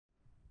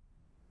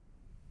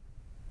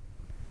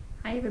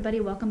Hi everybody,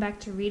 welcome back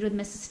to Read with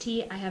Mrs.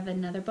 T. I have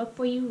another book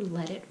for you,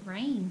 Let It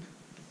Rain.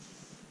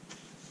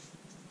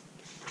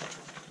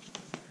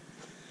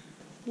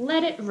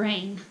 Let it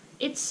rain.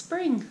 It's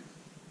spring.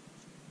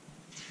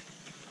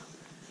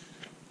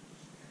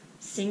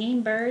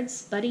 Singing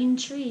birds, budding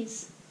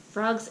trees,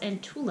 frogs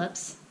and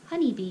tulips,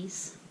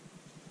 honeybees.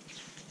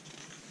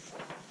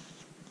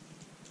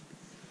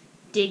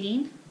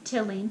 Digging,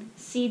 tilling,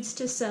 seeds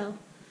to sow,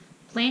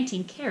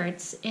 planting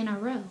carrots in a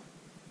row.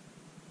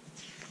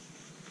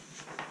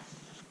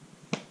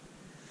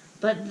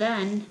 But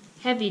then,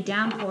 heavy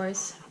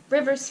downpours,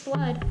 rivers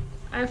flood,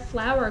 our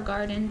flower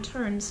garden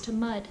turns to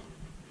mud.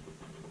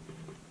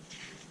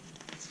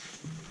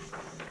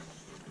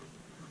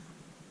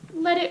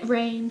 Let it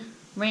rain,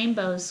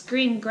 rainbows,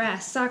 green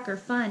grass, soccer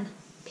fun,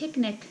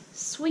 picnic,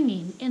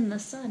 swinging in the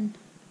sun.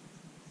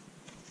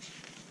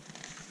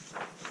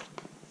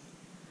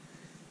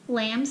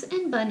 Lambs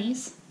and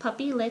bunnies,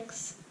 puppy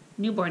licks,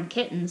 newborn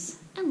kittens,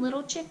 and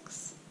little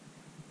chicks.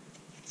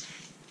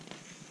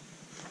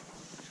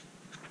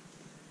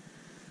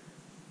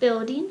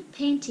 Building,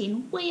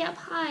 painting way up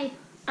high,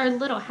 our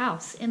little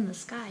house in the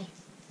sky.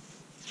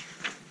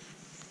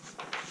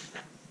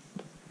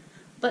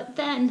 But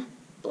then,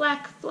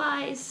 black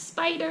flies,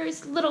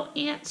 spiders, little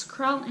ants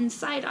crawl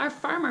inside our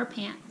farmer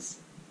pants.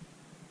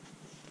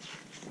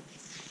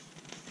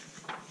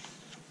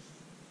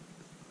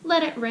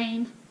 Let it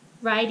rain,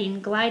 riding,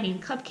 gliding,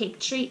 cupcake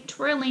treat,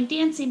 twirling,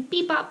 dancing,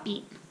 bebop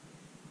beat.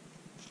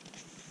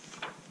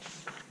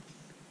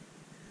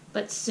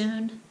 But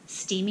soon,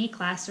 steamy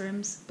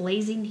classrooms,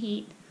 blazing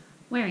heat,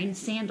 wearing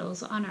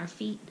sandals on our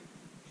feet.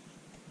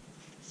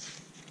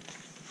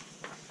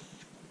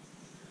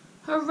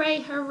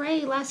 Hooray,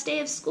 hooray, last day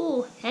of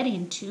school,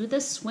 heading to the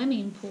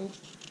swimming pool.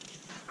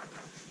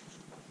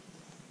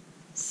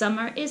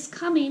 Summer is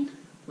coming,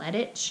 let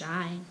it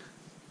shine.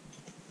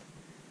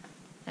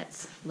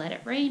 That's Let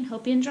It Rain.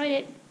 Hope you enjoyed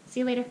it.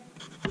 See you later.